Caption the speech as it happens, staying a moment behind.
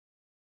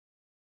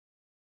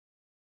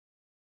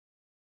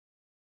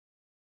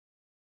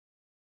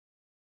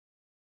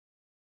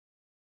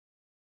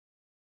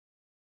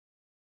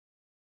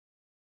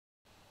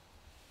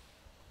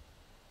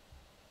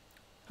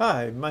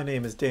Hi, my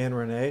name is Dan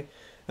Renee,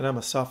 and I'm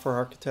a software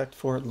architect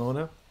for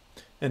Lona.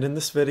 And in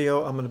this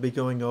video, I'm going to be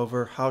going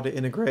over how to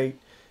integrate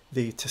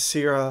the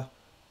Tesira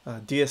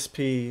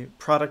DSP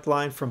product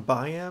line from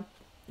Biamp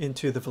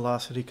into the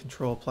velocity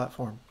control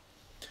platform.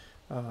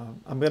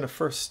 I'm going to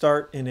first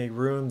start in a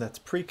room that's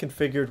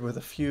pre-configured with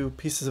a few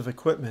pieces of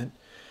equipment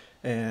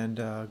and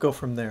go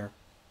from there.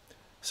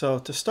 So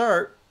to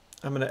start,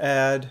 I'm going to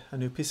add a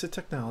new piece of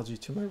technology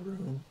to my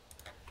room,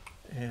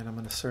 and I'm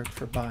going to search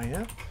for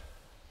Biamp.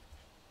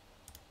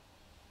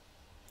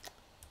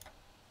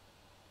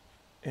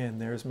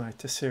 And there's my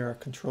Tesira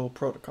control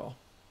protocol.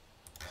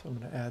 So I'm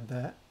going to add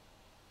that.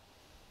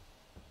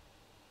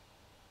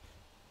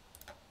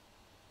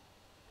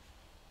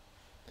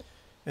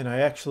 And I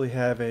actually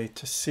have a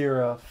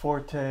Tesira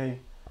Forte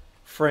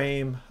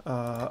frame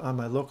on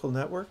my local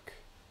network.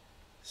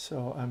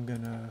 So I'm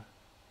going to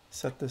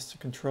set this to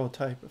control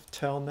type of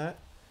telnet.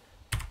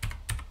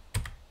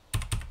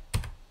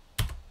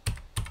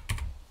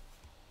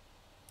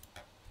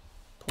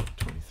 Port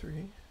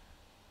 23.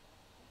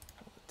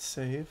 Let's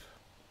save.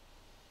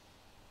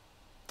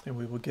 And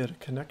we will get a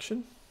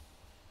connection.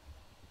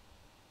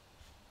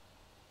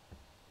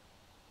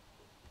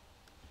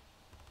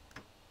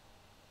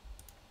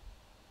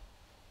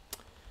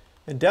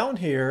 And down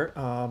here,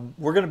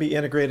 we're going to be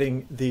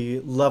integrating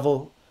the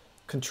level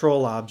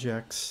control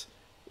objects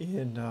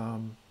in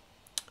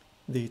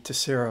the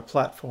Tesira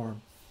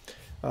platform.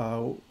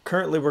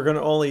 Currently, we're going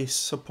to only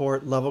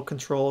support level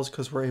controls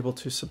because we're able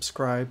to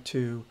subscribe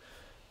to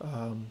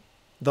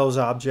those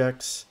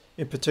objects,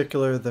 in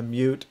particular the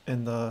mute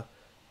and the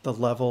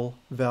level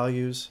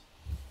values.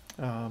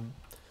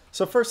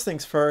 So first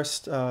things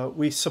first,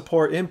 we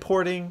support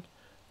importing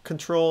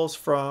controls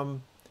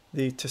from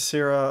the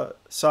Tesira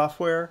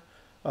software,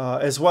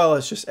 as well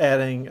as just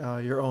adding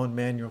your own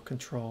manual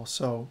control.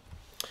 So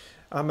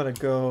I'm going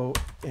to go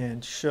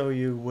and show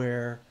you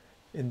where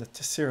in the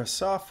Tesira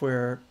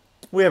software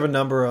we have a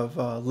number of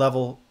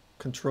level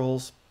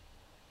controls.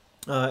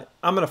 I'm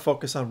going to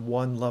focus on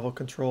one level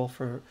control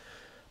for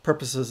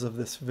purposes of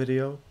this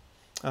video.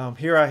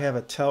 Here I have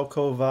a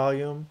telco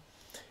volume.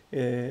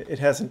 It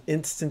has an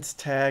instance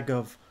tag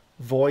of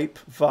VoIP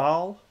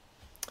vol,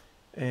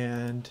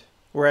 and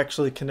we're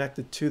actually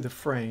connected to the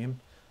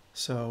frame,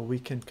 so we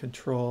can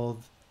control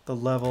the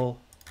level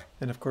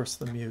and of course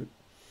the mute.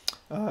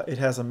 It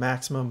has a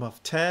maximum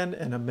of 10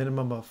 and a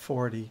minimum of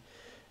 40,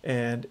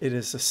 and it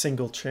is a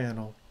single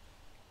channel.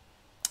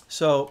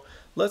 So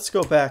let's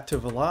go back to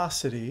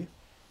velocity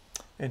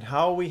and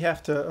how we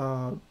have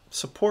to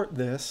support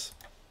this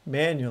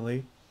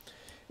manually.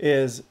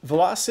 Is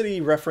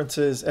velocity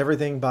references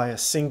everything by a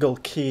single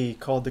key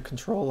called the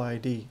control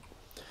ID.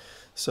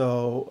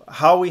 So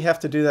how we have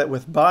to do that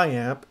with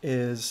Biamp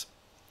is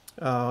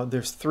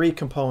there's three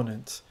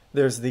components.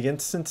 There's the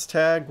instance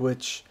tag,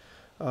 which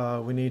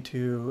we need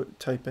to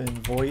type in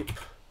VoIP.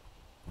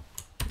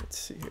 Let's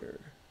see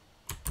here,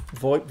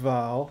 VoIP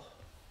vol,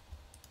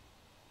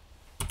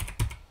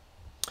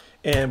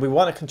 and we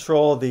want to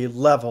control the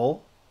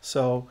level.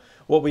 So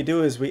what we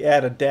do is we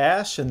add a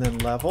dash and then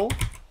level.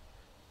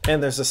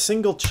 And there's a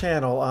single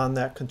channel on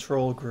that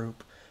control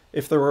group.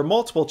 If there were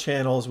multiple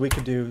channels, we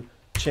could do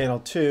channel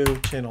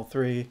 2, channel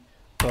 3,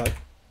 but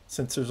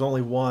since there's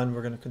only one,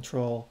 we're going to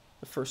control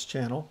the first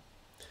channel.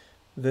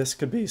 This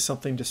could be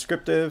something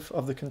descriptive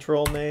of the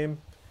control name.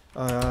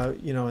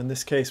 You know, in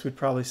this case, we'd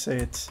probably say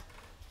it's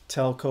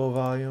telco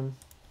volume.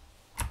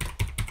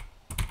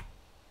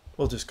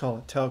 We'll just call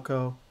it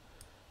telco,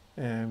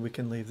 and we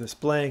can leave this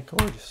blank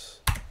or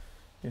just,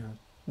 you know,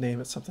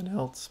 name it something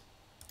else.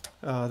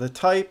 The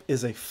type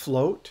is a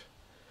float.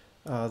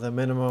 The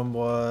minimum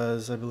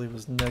was, I believe,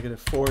 was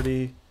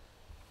 -40,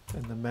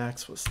 and the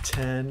max was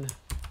 10.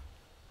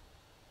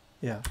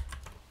 Yeah.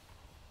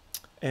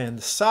 And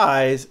the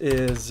size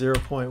is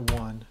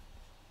 0.1.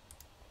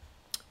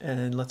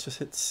 And let's just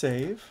hit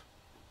save.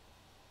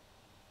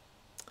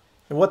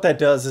 And what that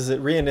does is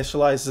it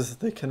reinitializes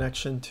the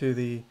connection to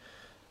the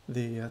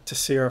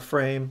Tesira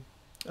frame.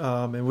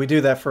 And we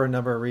do that for a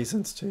number of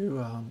reasons,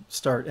 to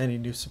start any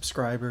new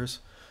subscribers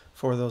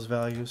for those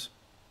values.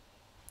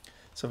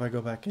 So if I go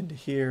back into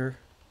here,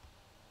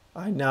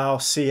 I now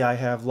see I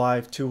have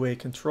live two-way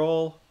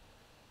control,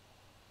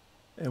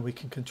 and we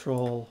can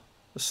control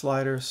the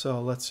slider.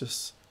 So let's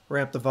just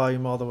ramp the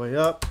volume all the way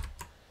up,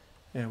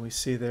 and we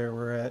see there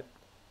we're at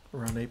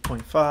around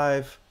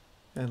 8.5,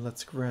 and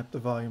let's ramp the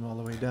volume all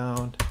the way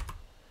down,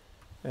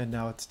 and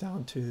now it's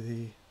down to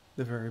the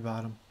very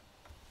bottom.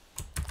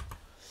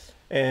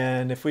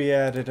 And if we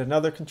added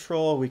another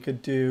control, we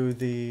could do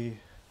the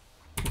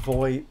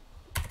VoIP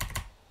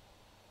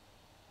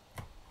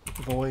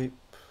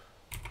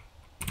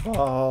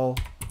vol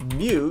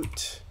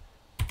mute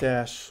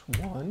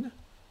 -1,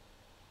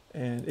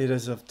 and it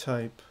is of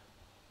type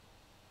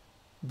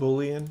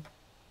Boolean,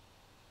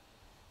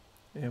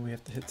 and we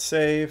have to hit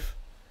save,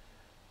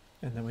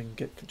 and then we can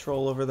get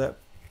control over that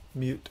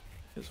mute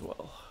as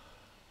well.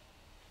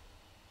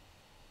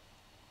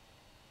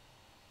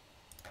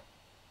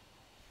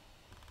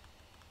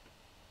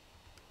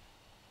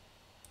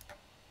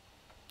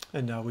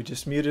 And now we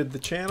just muted the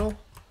channel,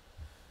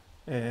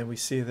 and we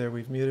see there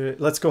we've muted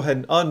it. Let's go ahead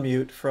and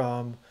unmute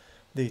from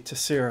the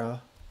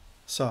Tesira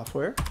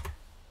software,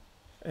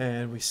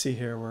 and we see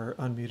here we're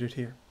unmuted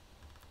here.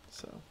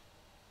 So,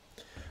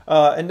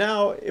 and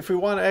now if we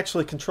want to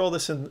actually control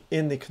this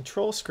in the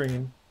control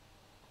screen,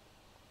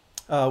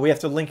 we have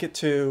to link it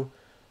to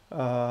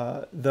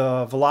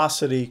the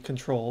velocity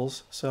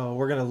controls. So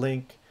we're going to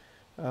link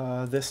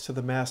this to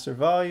the master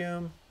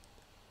volume,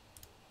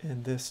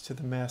 and this to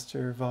the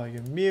master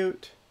volume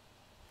mute.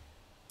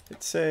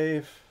 Hit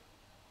save.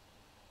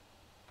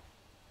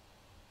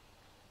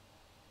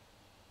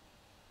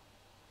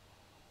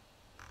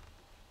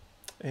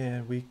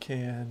 And we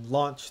can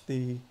launch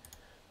the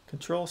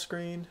control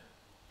screen.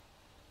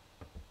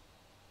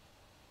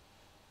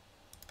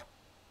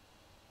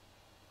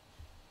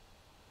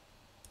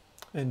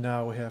 And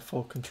now we have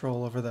full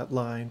control over that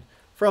line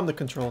from the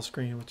control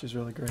screen, which is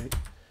really great.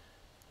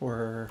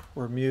 We're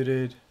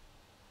muted,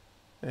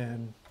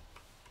 and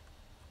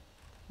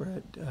we're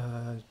at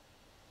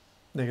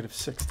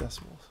 -6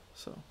 decibels.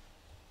 So,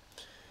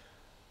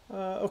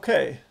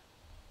 okay.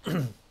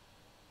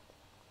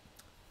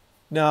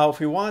 Now, if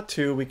we want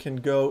to, we can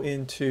go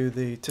into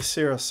the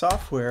Tesira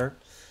software,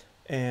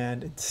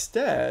 and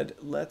instead,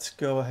 let's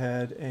go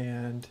ahead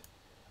and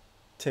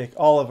take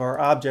all of our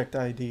object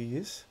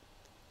IDs,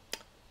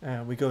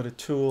 and we go to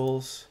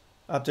Tools,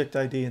 Object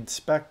ID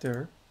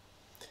Inspector,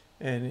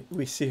 and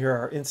we see here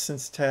our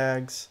instance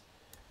tags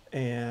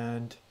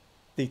and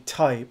the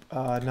type.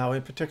 Now,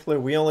 in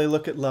particular, we only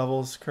look at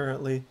levels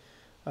currently,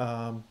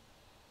 and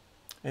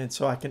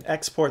so I can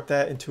export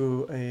that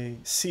into a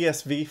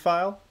CSV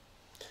file.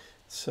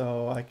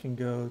 So I can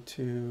go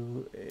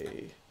to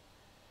a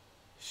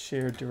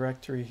shared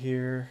directory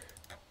here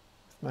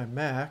with my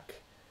Mac,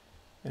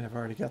 and I've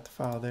already got the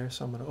file there,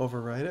 so I'm going to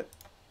overwrite it.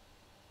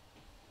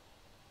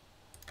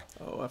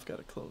 Oh, I've got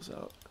to close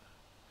out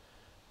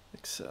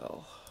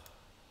Excel.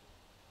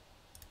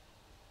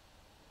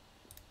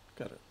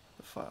 Got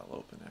the file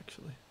open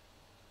actually.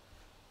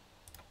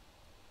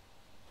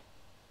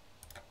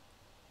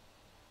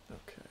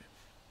 Okay.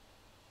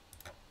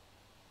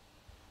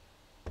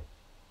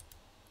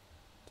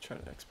 Try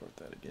to export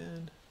that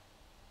again.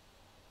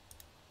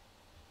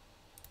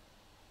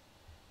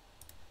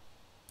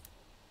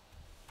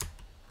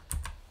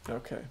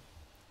 Okay,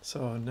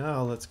 so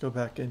now let's go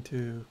back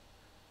into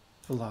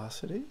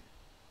velocity,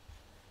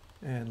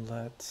 and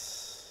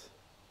let's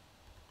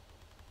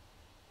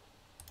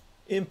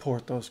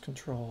import those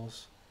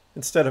controls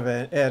instead of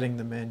adding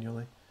them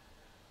manually.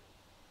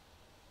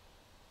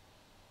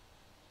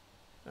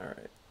 All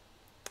right,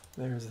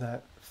 there's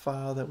that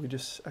file that we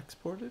just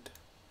exported.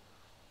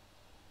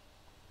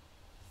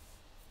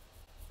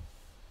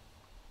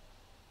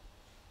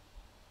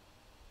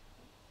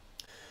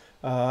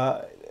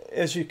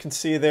 As you can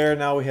see there,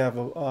 now we have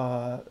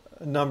a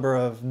number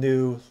of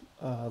new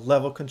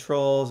level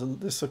controls.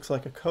 This looks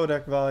like a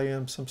codec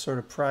volume, some sort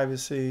of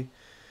privacy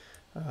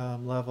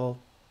level.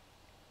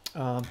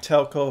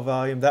 Telco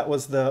volume, that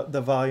was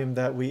the volume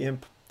that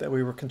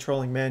we were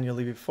controlling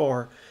manually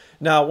before.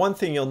 Now, one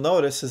thing you'll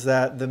notice is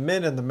that the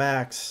min and the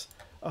max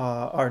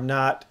are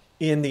not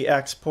in the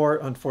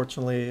export.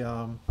 Unfortunately,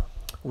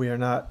 we are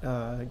not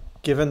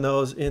given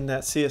those in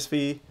that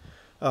CSV.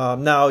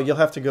 Now you'll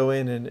have to go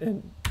in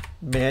and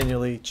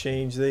manually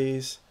change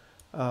these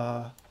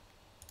to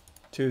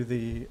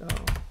the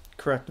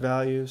correct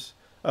values.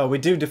 We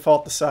do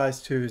default the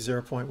size to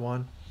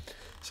 0.1,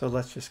 so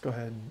let's just go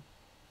ahead and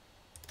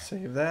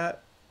save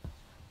that.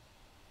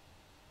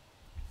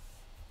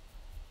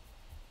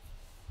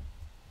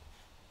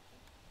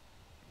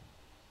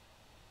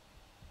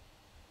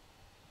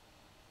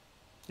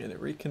 And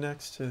it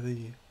reconnects to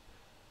the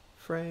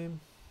frame.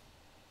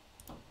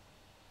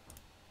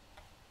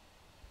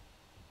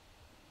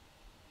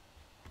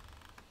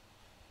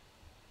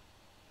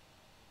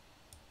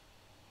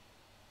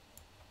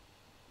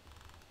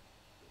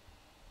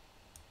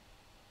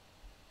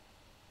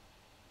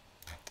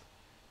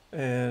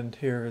 And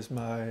here is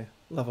my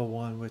level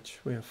 1, which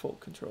we have full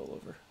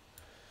control over.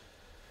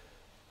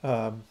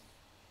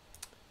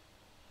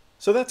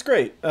 So that's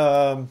great.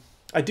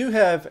 I do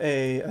have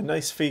a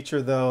nice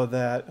feature though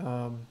that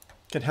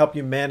can help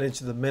you manage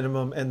the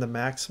minimum and the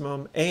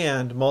maximum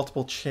and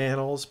multiple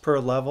channels per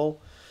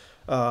level.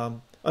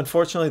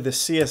 Unfortunately, the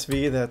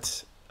CSV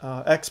that's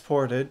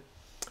exported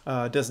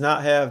does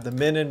not have the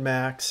min and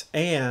max,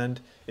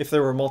 and if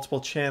there were multiple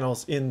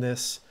channels in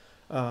this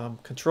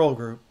control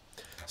group.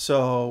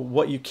 So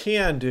what you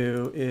can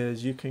do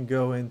is you can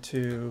go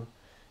into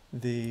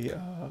the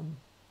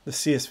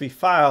CSV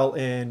file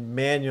and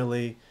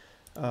manually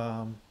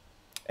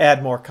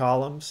add more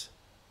columns.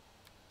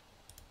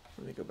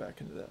 Let me go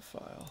back into that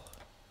file.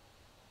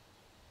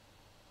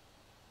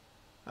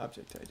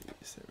 Object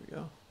IDs, there we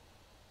go.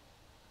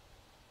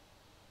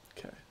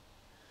 Okay.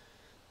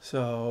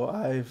 So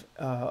I've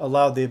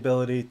allowed the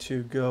ability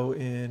to go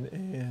in,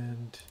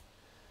 and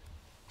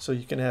so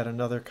you can add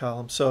another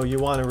column. So you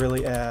want to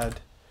really add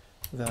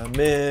the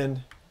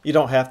min. You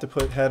don't have to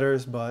put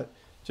headers, but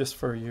just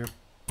for your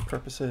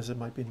purposes, it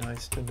might be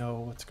nice to know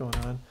what's going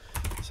on.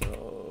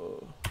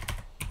 So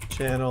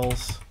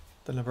channels,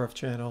 the number of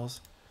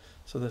channels.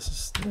 So this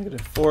is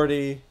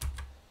 -40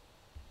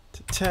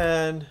 to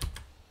 10.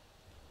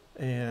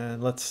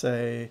 And let's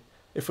say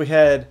if we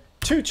had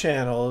 2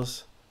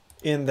 channels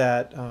in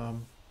that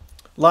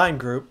line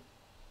group,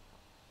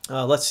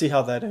 let's see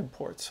how that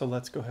imports. So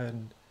let's go ahead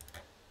and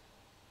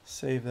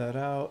save that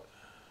out.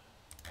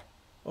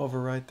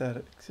 Overwrite that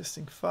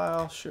existing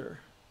file, sure.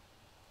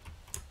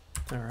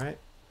 All right,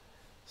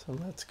 so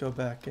let's go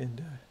back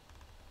into,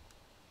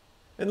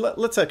 and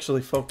let's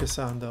actually focus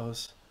on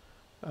those,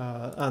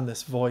 on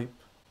this VoIP.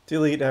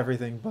 Delete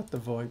everything but the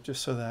VoIP,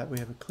 just so that we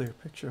have a clear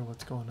picture of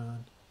what's going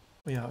on.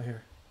 Me out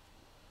here.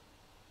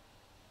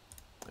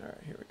 All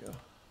right, here we go.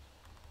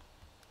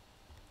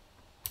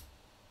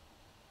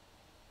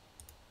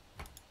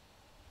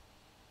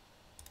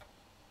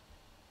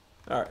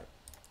 All right,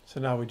 so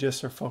now we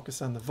just are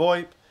focused on the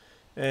VoIP,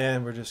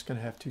 and we're just going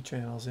to have 2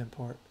 channels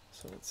import.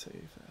 So let's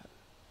save that.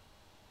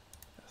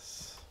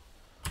 Yes.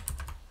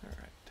 All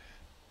right.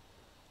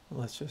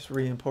 Let's just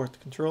re-import the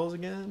controls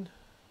again.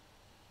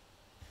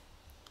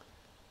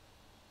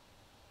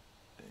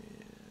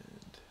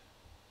 And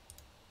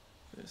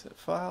there's that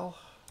file.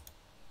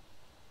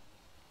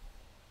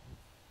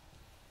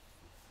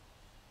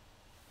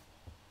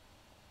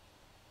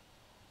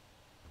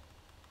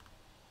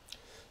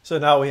 So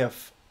now we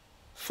have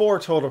 4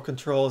 total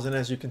controls, and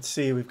as you can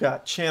see, we've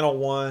got channel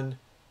 1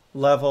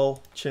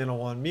 level, channel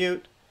 1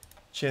 mute,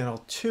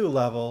 channel 2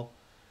 level,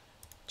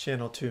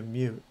 channel 2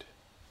 mute.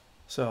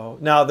 So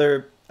now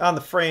there on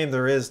the frame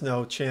there is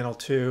no channel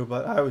 2,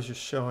 but I was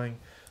just showing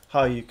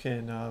how you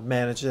can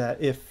manage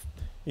that if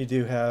you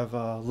do have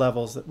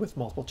levels with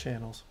multiple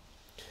channels.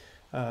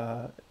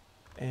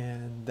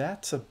 And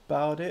that's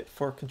about it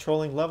for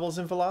controlling levels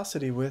and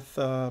velocity with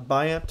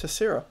Biamp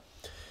Tesira.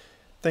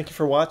 Thank you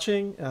for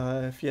watching.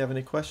 If you have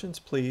any questions,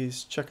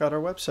 please check out our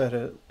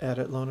website at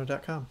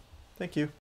atlona.com. Thank you.